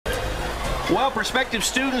Well, prospective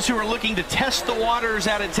students who are looking to test the waters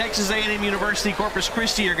out at Texas A&M University Corpus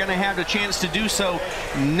Christi are going to have the chance to do so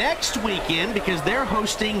next weekend because they're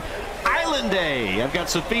hosting Island Day. I've got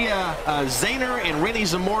Sophia Zahner and Rennie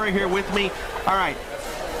Zamora here with me. All right.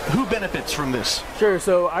 Who benefits from this? Sure.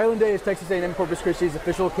 So Island Day is Texas A&M Corpus Christi's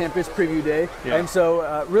official campus preview day, and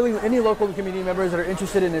so really any local community members that are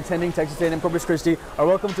interested in attending Texas A&M Corpus Christi are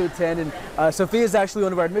welcome to attend. And Sophia is actually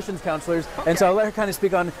one of our admissions counselors, and so I'll let her kind of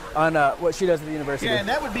speak on what she does at the university. Yeah, and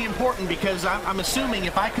that would be important because I'm assuming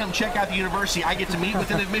if I come check out the university, I get to meet with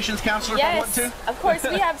an admissions counselor if I want to? Of course.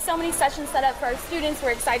 We have so many sessions set up for our students. We're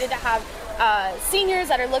excited to have seniors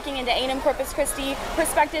that are looking into A&M Corpus Christi,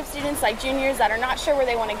 prospective students like juniors that are not sure where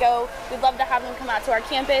they want to go. We'd love to have them come out to our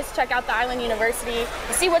campus, check out the Island University,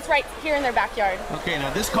 see what's right here in their backyard. Okay, now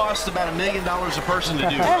this costs about $1 million a person to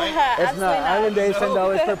do, right? It's not. Island Day is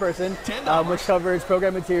 $10 per person, $10. Which covers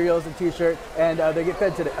program materials, a t-shirt, and they get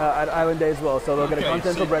fed at Island Day as well. So they'll get a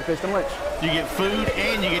continental breakfast and lunch. You get food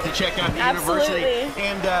and you get to check out the university.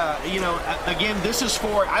 And, you know, again, this is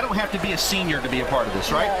for, I don't have to be a senior to be a part of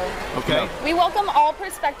this, right? No. Okay. No. We welcome all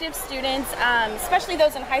prospective students, especially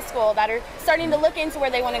those in high school that are starting to look into where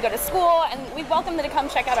they want to go to school, and we welcome them to come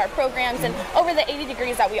check out our programs and over the 80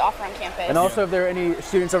 degrees that we offer on campus. And also, if there are any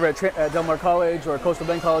students over at Del Mar College or Coastal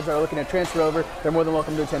Bend College that are looking to transfer over, they're more than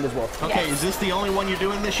welcome to attend as well. Okay, is this the only one you're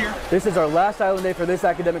doing this year? This is our last Island Day for this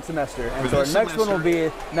academic semester, and so our next one will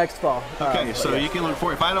be next fall. Okay, so you can look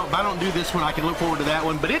forward. If I don't do this one, I can look forward to that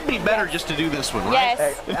one. But it'd be better just to do this one, right?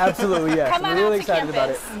 Yes, absolutely. Yes, Come on we're really out to excited about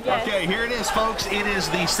it. Yes. Okay, here it is, folks. It is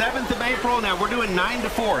the 7th of April. Now we're doing 9 to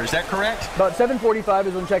 4. Is that correct? About 7:45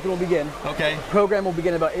 is when check-in will begin. Okay. Program will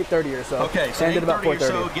begin about 8:30 or so. Okay, so 8:30 about 4:30 or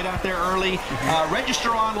so. Get out there early. Register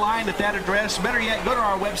online at that address. Better yet, go to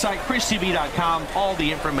our website, christv.com. All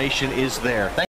the information is there.